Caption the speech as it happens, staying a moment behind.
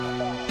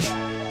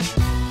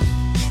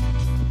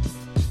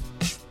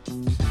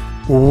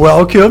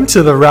Welcome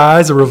to the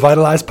Rise or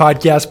Revitalize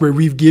podcast, where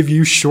we give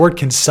you short,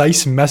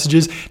 concise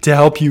messages to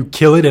help you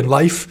kill it in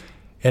life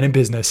and in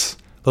business.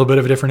 A little bit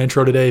of a different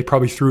intro today,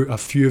 probably threw a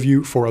few of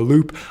you for a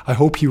loop. I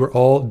hope you are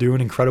all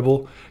doing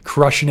incredible,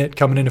 crushing it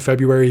coming into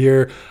February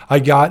here. I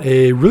got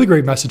a really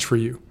great message for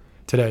you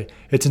today.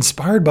 It's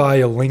inspired by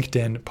a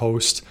LinkedIn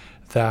post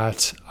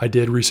that I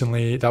did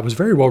recently that was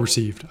very well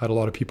received. I had a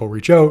lot of people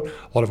reach out,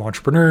 a lot of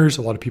entrepreneurs,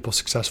 a lot of people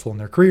successful in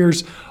their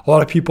careers, a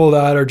lot of people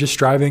that are just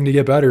striving to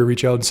get better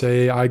reach out and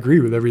say, I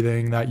agree with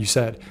everything that you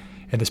said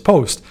in this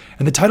post.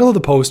 And the title of the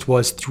post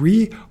was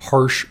 3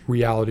 Harsh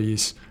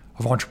Realities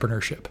of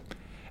Entrepreneurship.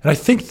 And I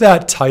think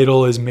that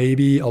title is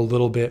maybe a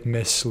little bit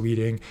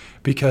misleading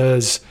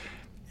because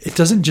it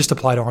doesn't just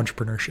apply to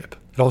entrepreneurship.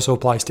 It also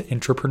applies to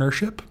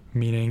intrapreneurship,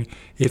 meaning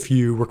if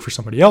you work for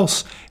somebody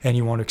else and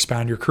you want to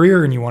expand your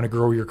career and you want to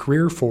grow your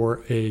career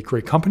for a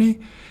great company.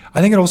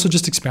 I think it also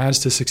just expands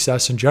to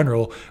success in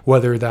general,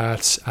 whether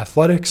that's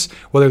athletics,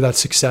 whether that's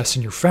success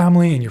in your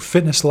family and your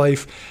fitness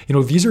life. You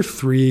know, these are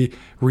 3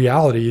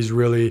 realities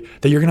really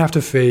that you're going to have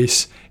to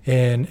face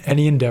in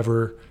any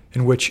endeavor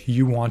in which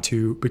you want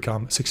to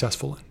become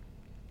successful in.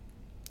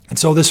 And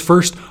so this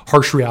first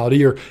harsh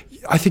reality, or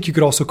I think you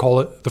could also call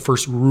it the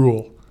first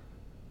rule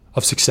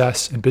of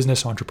success in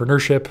business,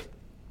 entrepreneurship,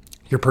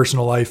 your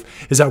personal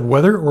life, is that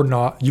whether or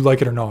not you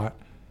like it or not,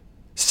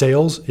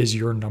 sales is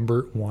your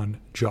number 1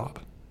 job.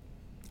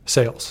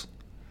 Sales.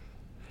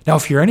 Now,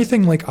 if you're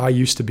anything like I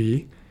used to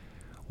be,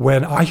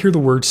 when I hear the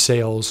word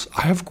sales,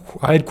 I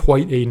had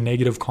quite a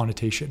negative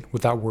connotation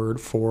with that word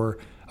for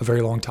a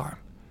very long time.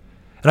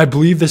 And I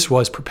believe this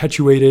was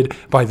perpetuated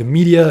by the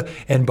media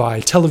and by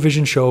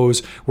television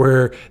shows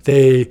where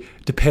they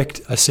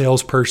depict a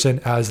salesperson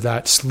as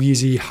that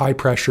sleazy, high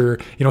pressure,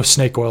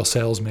 snake oil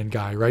salesman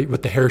guy, right?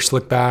 With the hair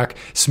slicked back,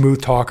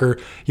 smooth talker,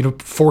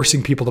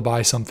 forcing people to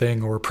buy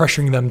something or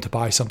pressuring them to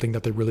buy something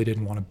that they really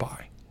didn't want to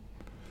buy.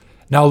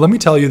 Now, let me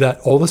tell you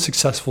that all the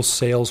successful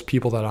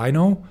salespeople that I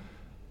know,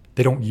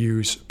 they don't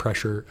use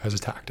pressure as a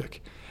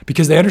tactic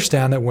because they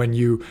understand that when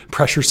you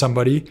pressure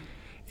somebody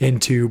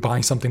into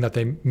buying something that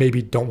they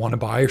maybe don't want to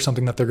buy or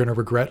something that they're going to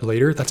regret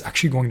later, that's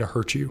actually going to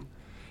hurt you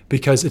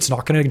because it's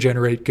not going to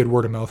generate good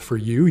word of mouth for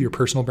you, your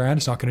personal brand.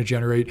 It's not going to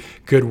generate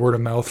good word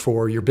of mouth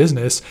for your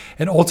business.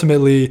 And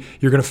ultimately,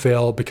 you're going to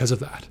fail because of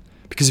that.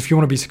 Because if you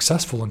want to be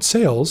successful in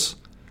sales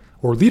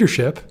or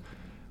leadership,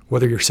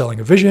 whether you're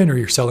selling a vision or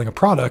you're selling a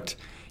product,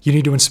 you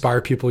need to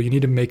inspire people. You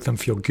need to make them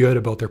feel good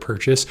about their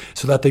purchase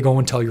so that they go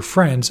and tell your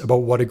friends about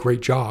what a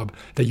great job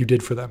that you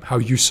did for them, how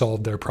you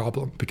solved their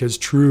problem. Because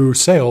true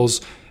sales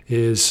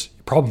is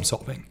problem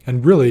solving,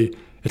 and really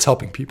it's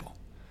helping people.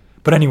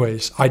 But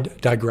anyways, I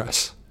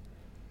digress.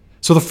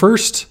 So the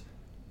first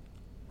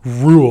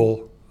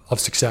rule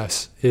of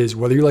success is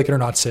whether you like it or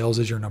not, sales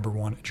is your number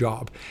 1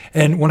 job.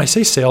 And when I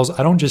say sales,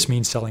 I don't just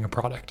mean selling a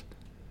product.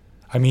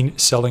 I mean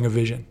selling a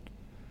vision.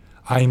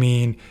 I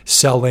mean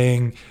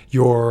selling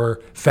your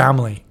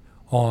family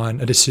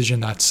on a decision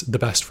that's the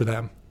best for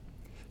them.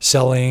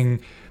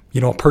 Selling,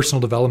 a personal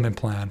development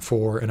plan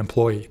for an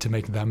employee to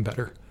make them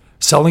better.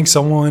 Selling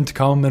someone to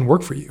come and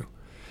work for you.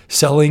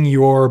 Selling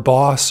your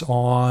boss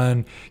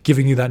on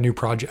giving you that new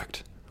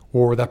project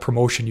or that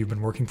promotion you've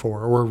been working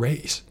for or a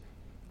raise,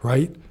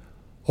 right?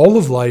 All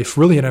of life,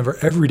 really in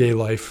everyday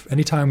life,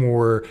 anytime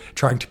we're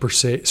trying to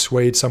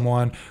persuade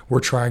someone,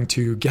 we're trying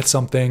to get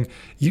something,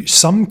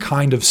 some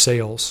kind of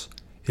sales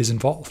is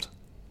involved.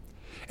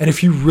 And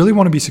if you really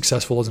want to be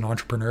successful as an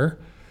entrepreneur,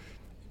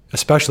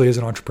 especially as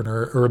an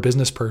entrepreneur or a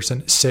business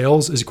person,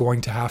 sales is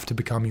going to have to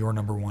become your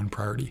number 1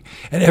 priority.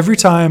 And every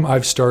time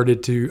I've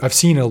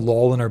seen a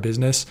lull in our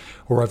business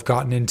or I've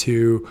gotten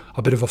into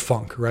a bit of a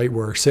funk, right?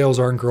 Where sales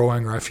aren't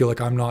growing or I feel like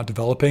I'm not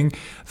developing,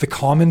 the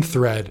common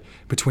thread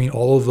between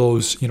all of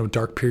those,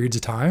 dark periods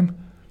of time,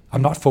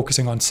 I'm not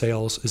focusing on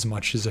sales as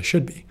much as I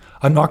should be.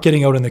 I'm not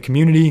getting out in the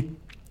community,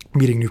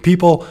 meeting new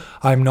people.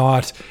 I'm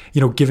not,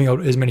 giving out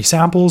as many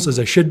samples as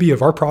I should be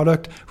of our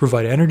product,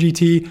 Revita Energy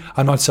Tea.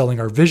 I'm not selling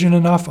our vision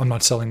enough. I'm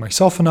not selling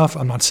myself enough.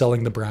 I'm not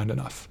selling the brand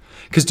enough.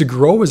 Because to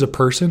grow as a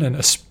person and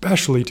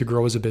especially to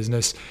grow as a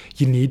business,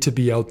 you need to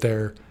be out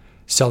there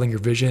selling your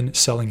vision,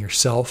 selling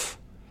yourself,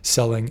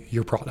 selling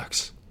your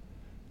products.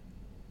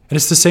 And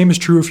it's the same is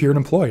true if you're an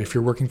employee, if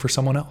you're working for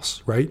someone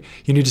else, right?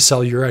 You need to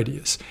sell your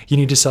ideas. You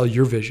need to sell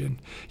your vision.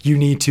 You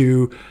need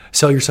to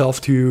sell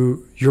yourself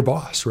to your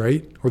boss,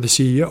 right? Or the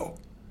CEO.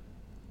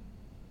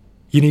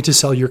 You need to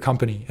sell your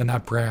company and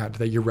that brand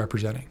that you're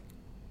representing.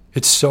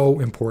 It's so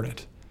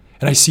important.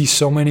 And I see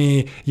so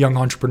many young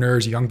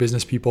entrepreneurs, young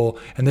business people,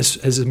 and this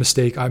is a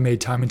mistake I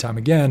made time and time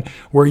again,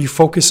 where you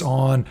focus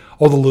on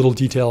all the little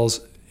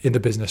details in the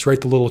business,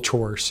 right? The little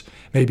chores.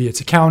 Maybe it's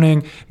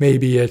accounting,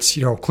 maybe it's,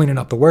 cleaning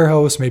up the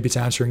warehouse, maybe it's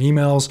answering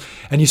emails.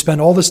 And you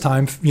spend all this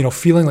time,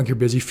 feeling like you're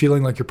busy,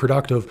 feeling like you're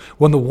productive,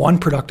 when the one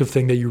productive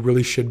thing that you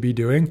really should be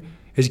doing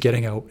is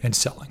getting out and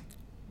selling.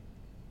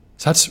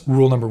 So that's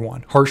rule number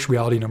 1. Harsh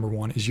reality number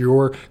 1 is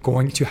you're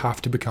going to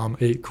have to become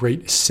a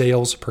great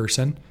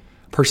salesperson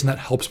person that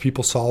helps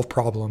people solve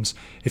problems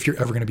if you're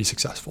ever going to be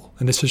successful.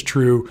 And this is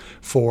true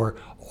for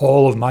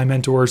all of my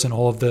mentors and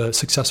all of the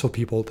successful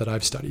people that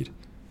I've studied.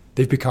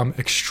 They've become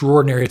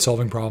extraordinary at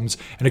solving problems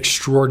and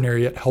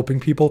extraordinary at helping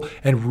people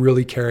and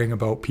really caring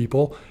about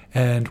people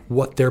and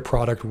what their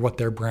product, what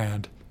their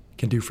brand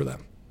can do for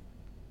them.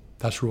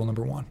 That's rule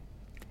number one.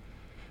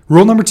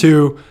 Rule number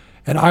two,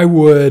 and I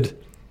would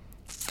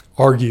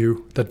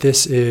argue that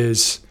this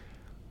is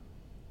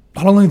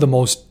not only the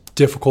most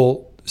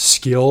difficult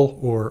skill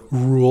or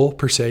rule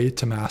per se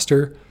to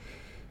master,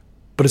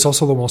 but it's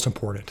also the most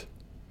important.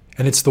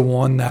 And it's the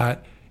one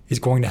that is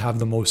going to have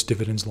the most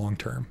dividends long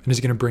term and is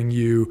going to bring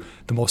you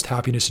the most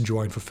happiness and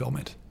joy and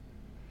fulfillment.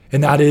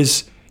 And that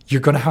is,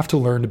 you're going to have to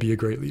learn to be a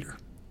great leader,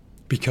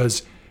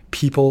 because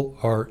people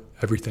are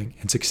everything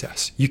in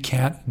success. You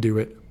can't do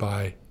it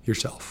by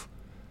yourself.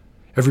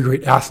 Every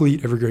great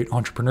athlete, every great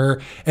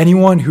entrepreneur,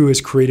 anyone who has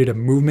created a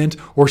movement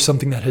or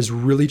something that has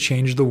really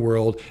changed the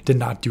world did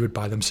not do it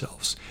by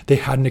themselves. They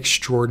had an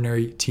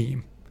extraordinary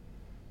team.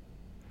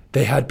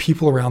 They had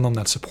people around them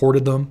that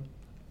supported them,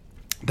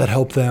 that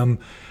helped them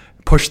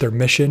push their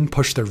mission,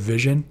 push their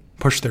vision,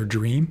 push their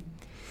dream.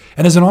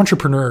 And as an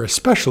entrepreneur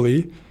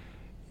especially,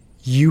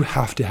 you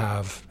have to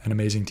have an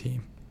amazing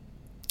team.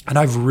 And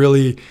I've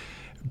really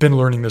been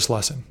learning this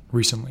lesson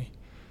recently.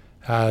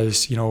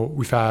 As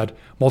we've had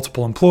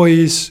multiple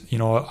employees,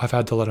 I've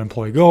had to let an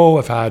employee go.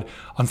 I've had,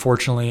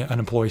 unfortunately, an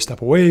employee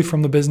step away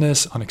from the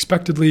business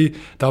unexpectedly.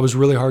 That was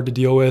really hard to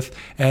deal with.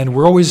 And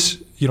we're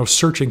always,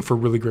 searching for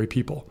really great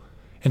people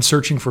and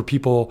searching for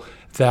people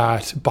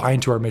that buy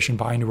into our mission,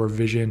 buy into our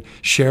vision,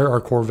 share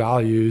our core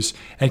values,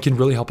 and can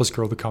really help us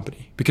grow the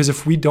company. Because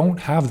if we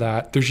don't have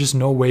that, there's just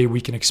no way we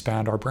can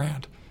expand our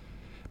brand.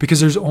 Because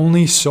there's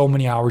only so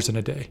many hours in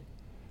a day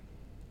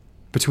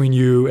between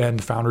you and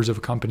the founders of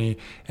a company.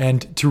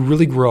 And to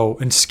really grow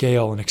and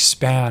scale and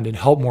expand and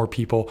help more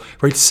people,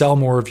 right? Sell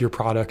more of your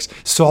products,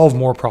 solve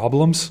more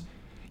problems,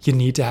 you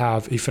need to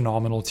have a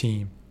phenomenal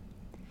team.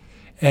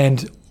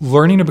 And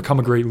learning to become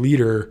a great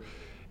leader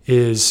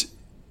is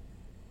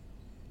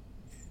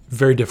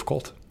very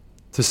difficult,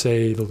 to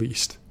say the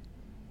least.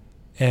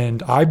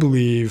 And I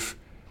believe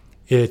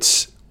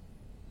it's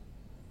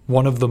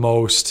one of the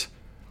most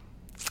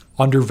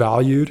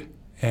undervalued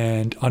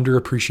and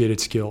underappreciated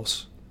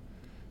skills.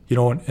 In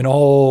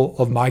all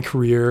of my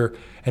career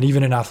and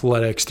even in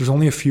athletics, there's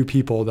only a few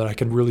people that I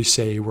can really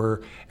say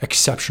were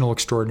exceptional,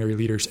 extraordinary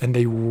leaders, and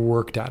they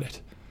worked at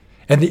it.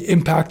 And the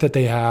impact that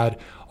they had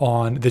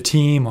on the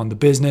team, on the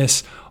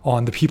business,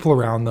 on the people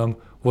around them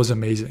was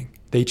amazing.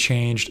 They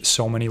changed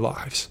so many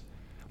lives.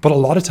 But a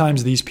lot of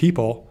times these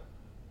people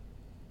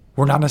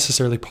were not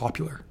necessarily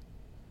popular.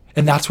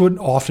 And that's what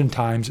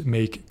oftentimes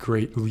make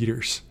great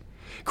leaders.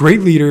 Great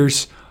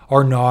leaders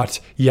are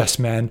not yes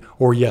men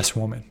or yes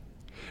women.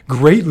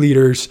 Great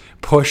leaders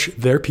push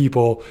their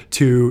people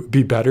to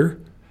be better,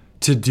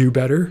 to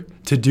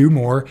do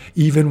more,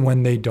 even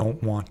when they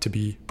don't want to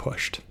be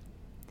pushed.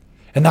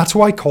 And that's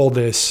why I call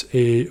this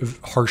a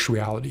harsh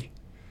reality.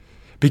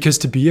 Because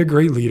to be a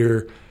great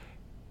leader,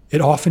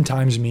 it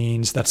oftentimes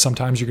means that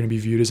sometimes you're going to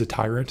be viewed as a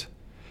tyrant.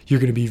 You're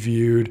going to be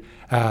viewed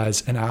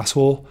as an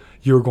asshole.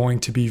 You're going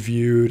to be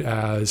viewed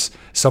as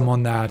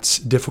someone that's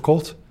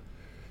difficult.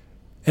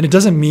 And it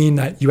doesn't mean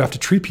that you have to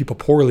treat people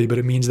poorly, but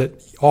it means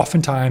that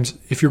oftentimes,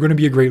 if you're going to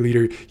be a great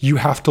leader, you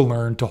have to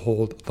learn to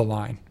hold the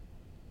line.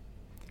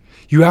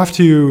 You have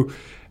to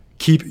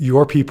keep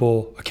your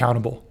people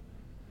accountable.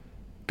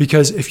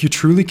 Because if you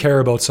truly care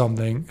about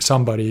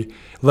somebody,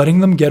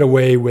 letting them get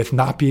away with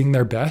not being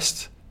their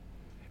best,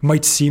 it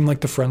might seem like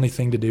the friendly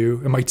thing to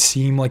do. It might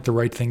seem like the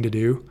right thing to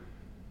do,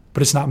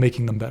 but it's not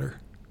making them better.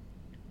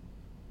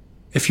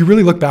 If you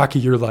really look back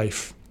at your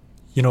life,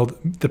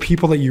 the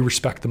people that you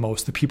respect the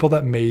most, the people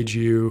that made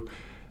you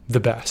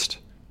the best,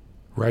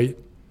 right?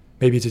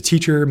 Maybe it's a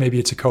teacher, maybe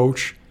it's a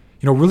coach.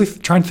 Really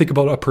try and think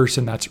about a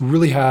person that's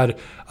really had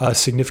a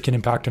significant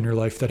impact on your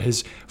life that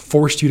has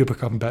forced you to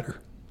become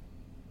better.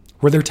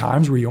 Were there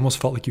times where you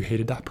almost felt like you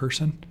hated that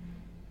person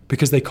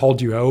because they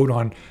called you out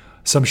on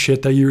some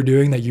shit that you were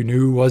doing that you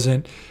knew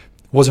wasn't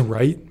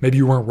right? Maybe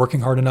you weren't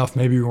working hard enough.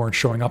 Maybe you weren't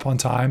showing up on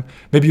time.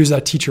 Maybe it was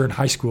that teacher in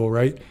high school,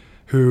 right?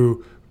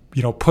 Who,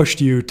 pushed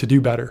you to do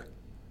better.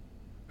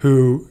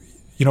 Who,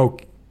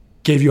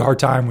 gave you a hard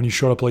time when you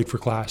showed up late for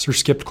class or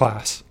skipped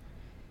class.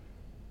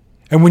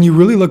 And when you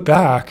really look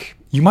back,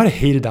 you might have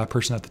hated that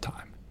person at the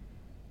time.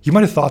 You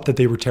might have thought that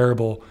they were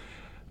terrible.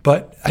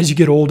 But as you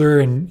get older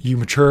and you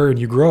mature and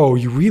you grow,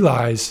 you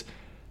realize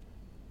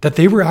that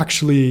they were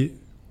actually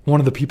one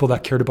of the people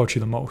that cared about you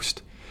the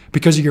most.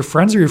 Because your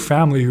friends or your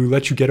family who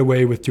let you get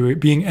away with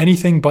being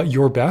anything but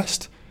your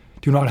best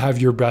do not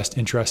have your best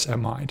interests at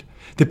mind.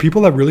 The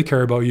people that really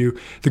care about you,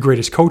 the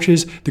greatest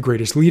coaches, the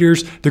greatest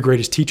leaders, the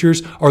greatest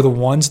teachers, are the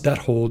ones that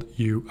hold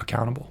you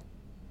accountable.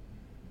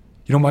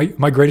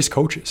 My greatest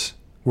coaches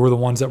were the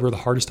ones that were the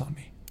hardest on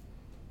me.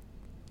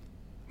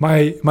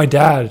 My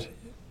dad,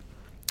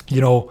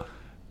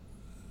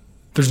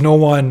 there's no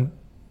one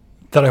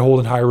that I hold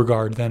in higher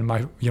regard than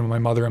my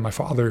mother and my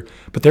father.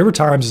 But there were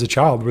times as a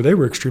child where they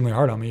were extremely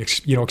hard on me,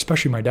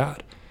 especially my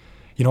dad.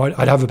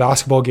 I'd have a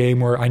basketball game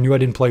where I knew I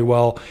didn't play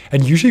well,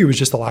 and usually it was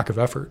just a lack of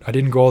effort. I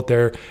didn't go out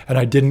there and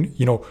I didn't,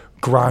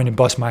 grind and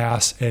bust my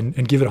ass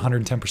and give it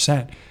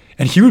 110%.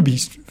 And he would be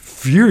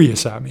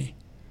furious at me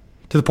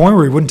to the point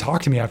where he wouldn't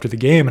talk to me after the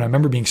game. And I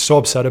remember being so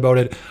upset about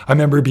it. I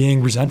remember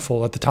being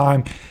resentful at the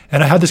time.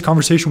 And I had this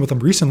conversation with him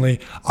recently.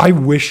 I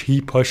wish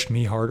he pushed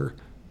me harder,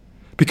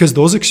 because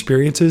those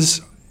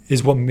experiences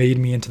is what made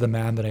me into the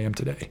man that I am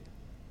today.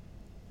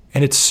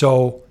 And it's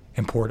so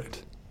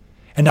important.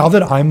 And now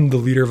that I'm the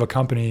leader of a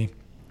company,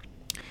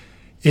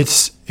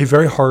 it's a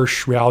very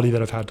harsh reality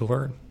that I've had to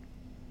learn.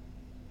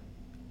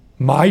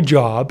 My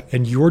job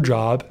and your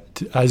job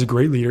as a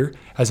great leader,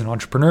 as an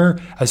entrepreneur,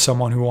 as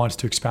someone who wants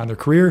to expand their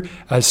career,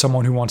 as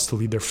someone who wants to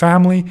lead their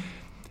family,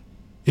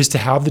 is to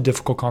have the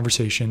difficult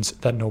conversations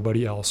that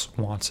nobody else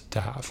wants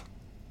to have.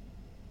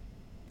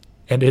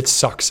 And it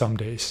sucks some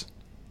days.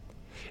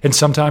 And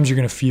sometimes you're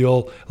going to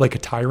feel like a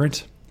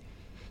tyrant.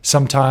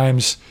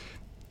 Sometimes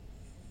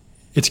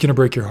it's going to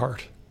break your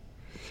heart.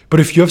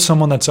 But if you have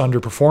someone that's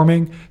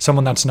underperforming,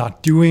 someone that's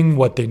not doing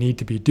what they need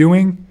to be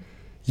doing,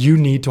 you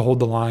need to hold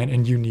the line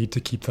and you need to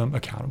keep them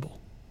accountable.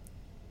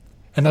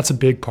 And that's a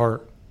big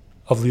part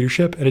of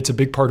leadership, and it's a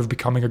big part of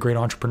becoming a great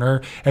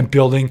entrepreneur and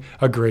building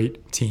a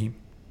great team.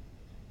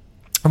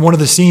 And one of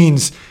the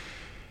scenes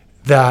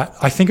that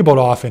I think about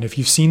often, if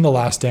you've seen The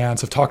Last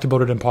Dance, I've talked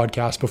about it in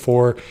podcasts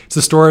before, it's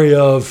the story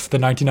of the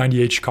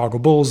 1998 Chicago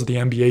Bulls, the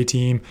NBA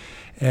team,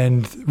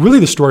 and really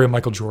the story of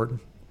Michael Jordan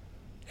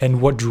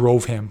and what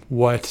drove him,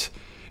 what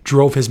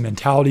drove his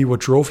mentality, what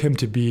drove him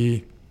to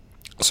be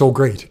so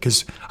great.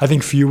 Because I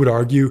think few would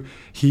argue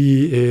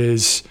he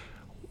is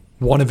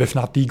one of, if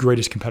not the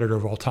greatest competitor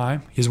of all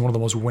time. He has one of the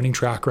most winning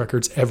track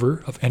records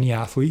ever of any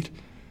athlete.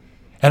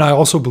 And I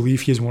also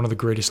believe he is one of the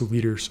greatest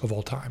leaders of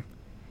all time.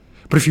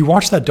 But if you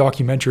watch that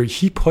documentary,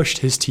 he pushed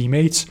his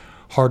teammates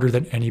harder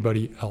than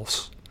anybody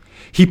else.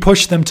 He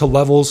pushed them to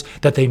levels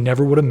that they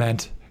never would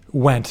have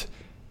went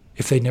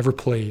if they never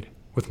played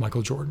with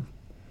Michael Jordan.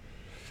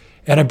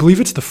 And I believe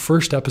it's the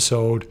first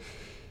episode,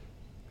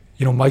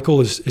 Michael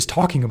is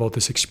talking about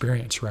this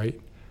experience, right?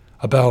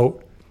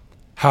 About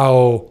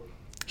how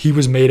he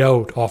was made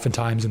out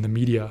oftentimes in the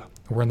media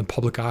or in the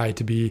public eye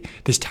to be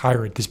this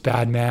tyrant, this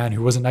bad man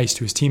who wasn't nice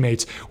to his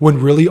teammates,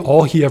 when really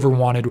all he ever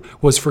wanted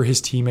was for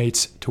his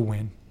teammates to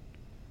win,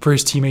 for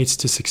his teammates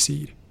to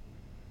succeed.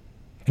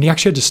 And he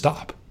actually had to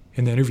stop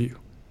in the interview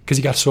because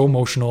he got so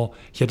emotional,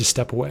 he had to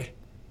step away,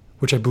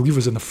 which I believe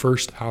was in the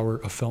first hour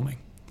of filming.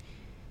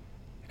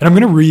 And I'm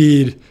going to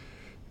read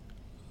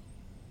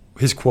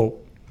his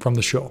quote from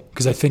the show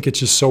because I think it's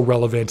just so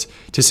relevant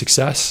to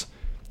success,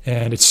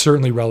 and it's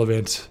certainly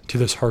relevant to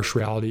this harsh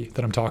reality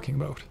that I'm talking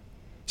about.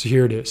 So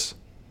here it is.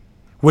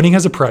 Winning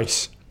has a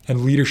price,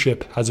 and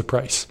leadership has a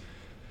price.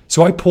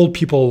 So I pulled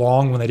people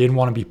along when they didn't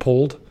want to be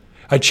pulled.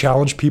 I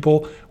challenged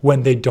people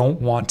when they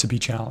don't want to be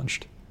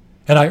challenged.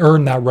 And I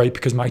earned that right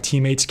because my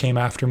teammates came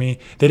after me.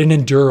 They didn't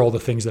endure all the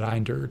things that I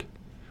endured.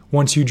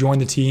 Once you join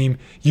the team,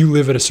 you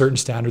live at a certain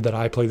standard that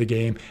I play the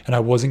game, and I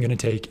wasn't going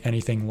to take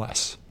anything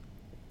less.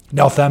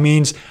 Now, if that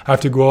means I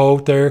have to go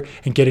out there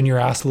and get in your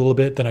ass a little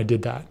bit, then I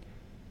did that.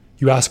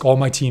 You ask all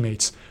my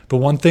teammates. The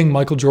one thing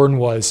Michael Jordan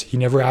was, he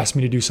never asked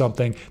me to do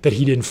something that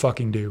he didn't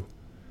fucking do.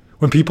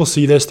 When people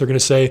see this, they're going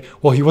to say,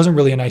 well, he wasn't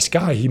really a nice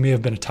guy. He may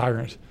have been a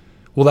tyrant.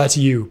 Well, that's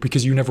you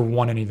because you never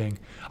won anything.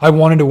 I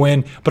wanted to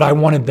win, but I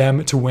wanted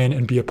them to win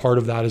and be a part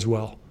of that as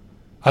well.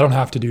 I don't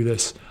have to do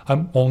this.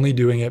 I'm only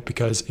doing it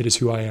because it is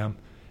who I am.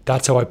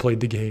 That's how I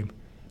played the game.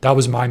 That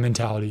was my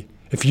mentality.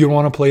 If you don't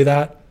want to play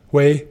that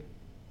way,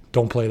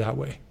 don't play that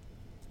way.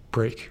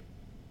 Break.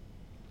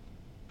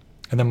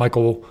 And then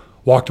Michael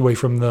walked away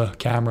from the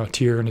camera,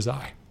 tear in his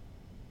eye.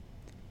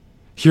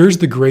 Here's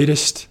the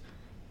greatest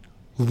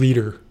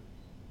leader,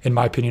 in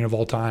my opinion, of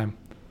all time.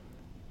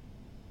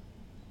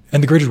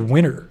 And the greatest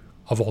winner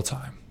of all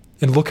time.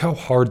 And look how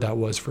hard that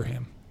was for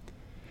him.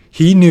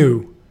 He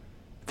knew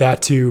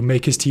that to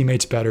make his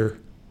teammates better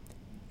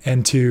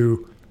and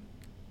to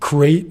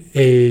create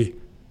a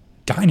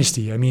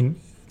dynasty. I mean,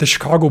 the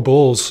Chicago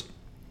Bulls,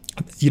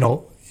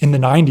 in the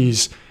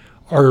 90s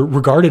are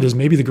regarded as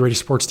maybe the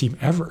greatest sports team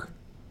ever.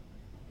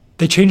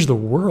 They changed the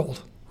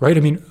world, right?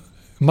 I mean,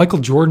 Michael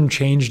Jordan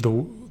changed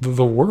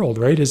the world,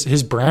 right?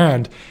 His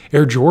brand,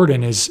 Air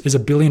Jordan, is a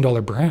 $1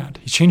 billion brand.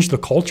 He changed the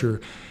culture.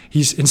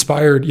 He's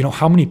inspired,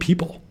 how many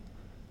people?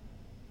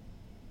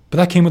 But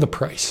that came with a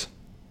price.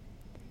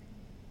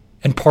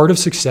 And part of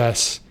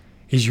success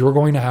is you're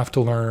going to have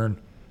to learn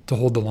to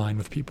hold the line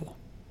with people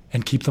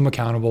and keep them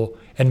accountable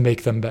and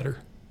make them better,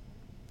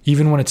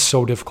 even when it's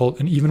so difficult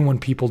and even when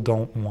people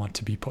don't want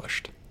to be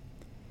pushed.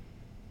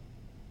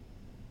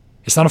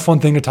 It's not a fun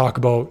thing to talk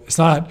about. It's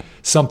not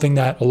something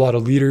that a lot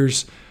of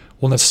leaders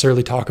will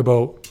necessarily talk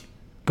about,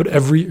 but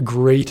every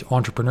great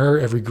entrepreneur,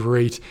 every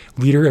great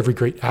leader, every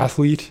great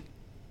athlete,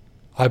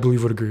 I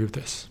believe would agree with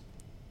this.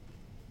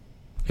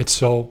 It's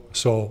so,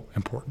 so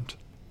important.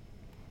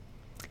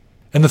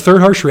 And the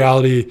third harsh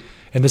reality,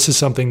 and this is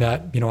something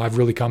that, I've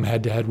really come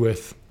head to head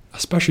with,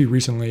 especially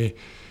recently,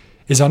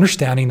 is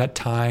understanding that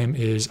time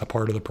is a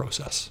part of the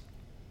process,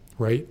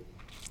 right?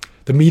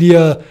 The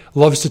media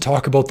loves to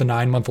talk about the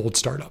 9-month-old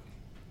startup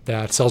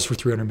that sells for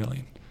 300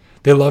 million.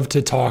 They love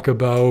to talk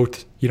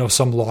about,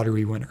 some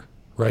lottery winner,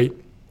 right?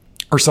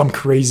 Or some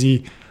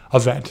crazy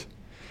event.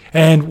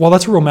 And while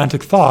that's a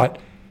romantic thought,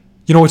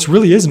 it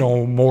really is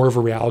no more of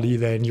a reality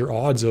than your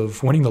odds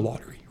of winning the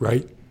lottery,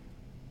 right?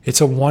 It's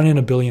a 1 in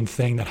a billion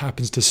thing that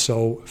happens to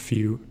so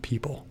few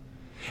people.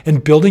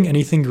 And building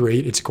anything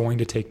great, it's going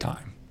to take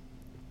time.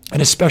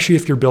 And especially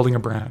if you're building a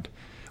brand,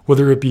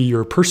 whether it be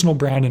your personal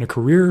brand in a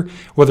career,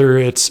 whether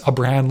it's a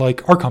brand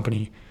like our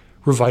company,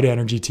 Revita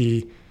Energy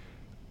Tea,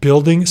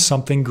 building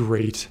something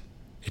great,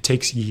 it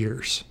takes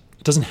years.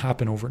 It doesn't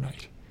happen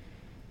overnight,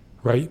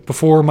 right?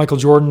 Before Michael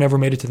Jordan ever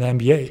made it to the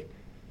NBA,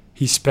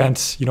 he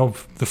spent,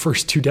 the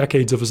first 2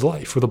 decades of his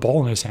life with a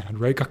ball in his hand,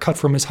 right? Got cut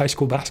from his high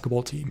school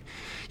basketball team.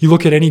 You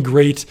look at any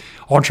great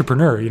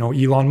entrepreneur,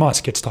 Elon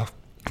Musk gets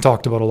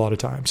talked about a lot of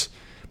times.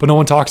 But no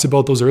one talks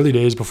about those early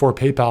days before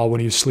PayPal when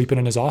he was sleeping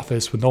in his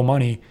office with no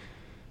money,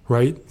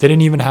 right? They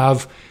didn't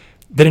have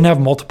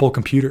multiple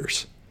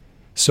computers.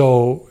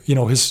 So,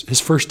 his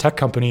first tech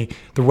company,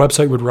 the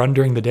website would run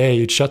during the day.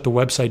 He'd shut the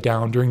website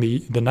down during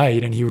the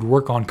night, and he would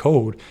work on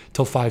code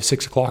till 5,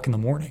 6 o'clock in the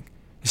morning.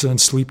 So then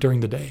sleep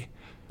during the day.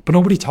 But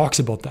nobody talks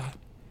about that.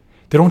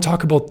 They don't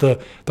talk about the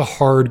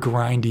hard,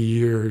 grindy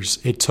years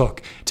it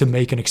took to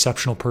make an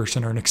exceptional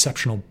person or an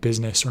exceptional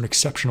business or an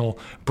exceptional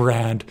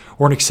brand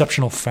or an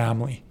exceptional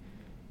family.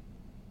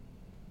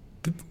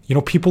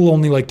 People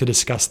only like to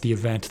discuss the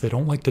event. They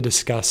don't like to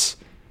discuss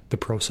the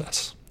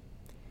process.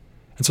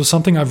 And so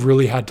something I've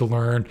really had to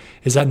learn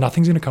is that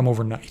nothing's going to come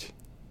overnight.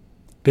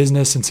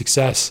 Business and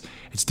success,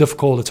 it's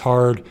difficult, it's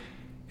hard,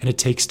 and it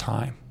takes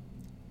time.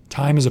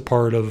 Time is a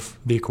part of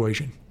the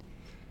equation.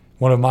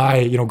 One of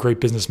my, great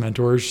business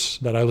mentors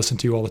that I listen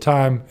to all the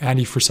time,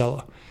 Andy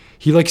Frisella,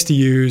 he likes to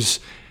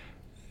use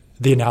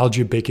the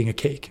analogy of baking a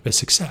cake as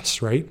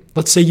success, right?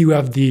 Let's say you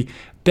have the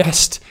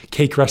best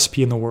cake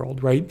recipe in the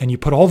world, right? And you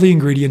put all the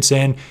ingredients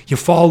in, you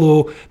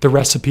follow the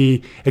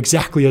recipe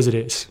exactly as it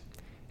is.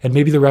 And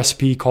maybe the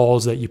recipe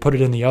calls that you put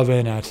it in the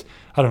oven at,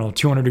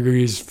 200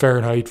 degrees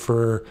Fahrenheit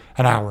for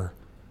an hour.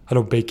 I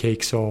don't bake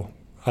cakes, so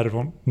I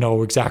don't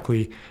know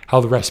exactly how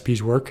the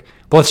recipes work.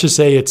 But let's just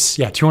say it's,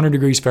 200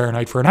 degrees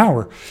Fahrenheit for an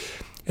hour.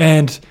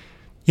 And,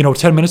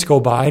 10 minutes go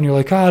by and you're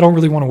like, I don't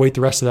really want to wait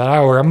the rest of that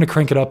hour. I'm going to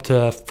crank it up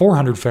to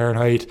 400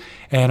 Fahrenheit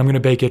and I'm going to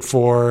bake it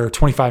for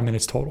 25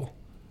 minutes total.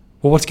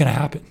 Well, what's going to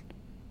happen?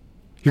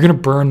 You're going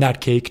to burn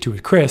that cake to a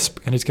crisp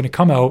and it's going to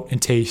come out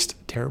and taste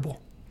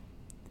terrible.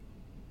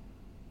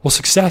 Well,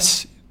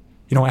 success,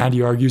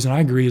 Andy argues, and I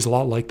agree, is a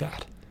lot like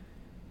that.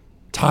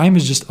 Time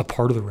is just a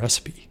part of the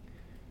recipe.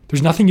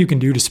 There's nothing you can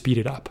do to speed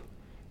it up,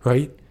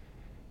 right?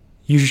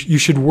 You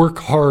should work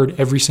hard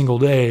every single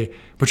day,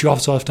 but you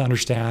also have to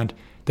understand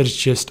that it's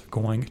just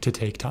going to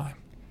take time.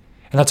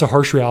 And that's a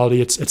harsh reality.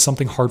 It's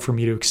something hard for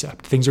me to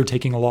accept. Things are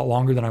taking a lot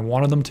longer than I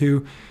wanted them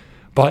to,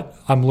 but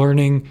I'm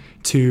learning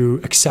to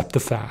accept the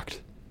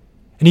fact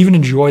and even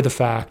enjoy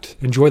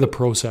the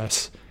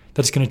process that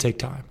it's going to take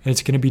time and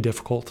it's going to be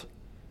difficult.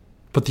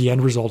 But the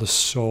end result is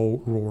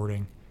so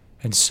rewarding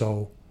and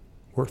so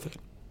worth it.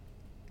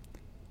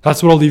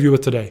 That's what I'll leave you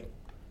with today.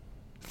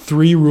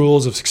 3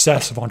 rules of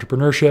success of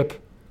entrepreneurship: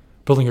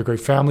 building a great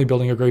family,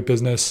 building a great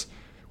business.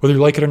 Whether you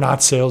like it or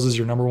not, sales is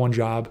your number 1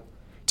 job.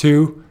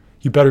 2,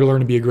 you better learn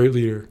to be a great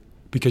leader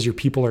because your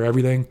people are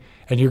everything.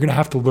 And you're going to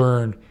have to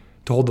learn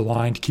to hold the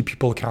line, to keep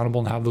people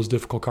accountable and have those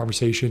difficult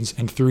conversations.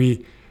 And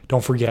 3,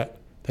 don't forget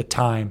that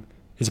time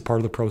is a part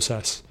of the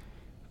process.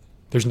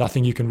 There's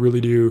nothing you can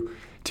really do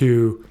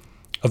to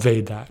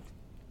evade that.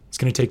 It's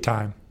going to take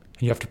time.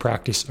 And you have to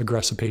practice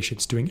aggressive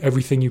patience, doing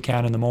everything you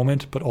can in the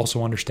moment, but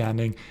also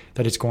understanding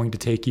that it's going to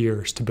take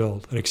years to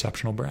build an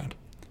exceptional brand.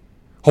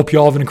 Hope you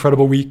all have an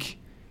incredible week.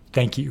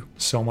 Thank you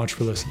so much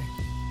for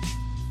listening.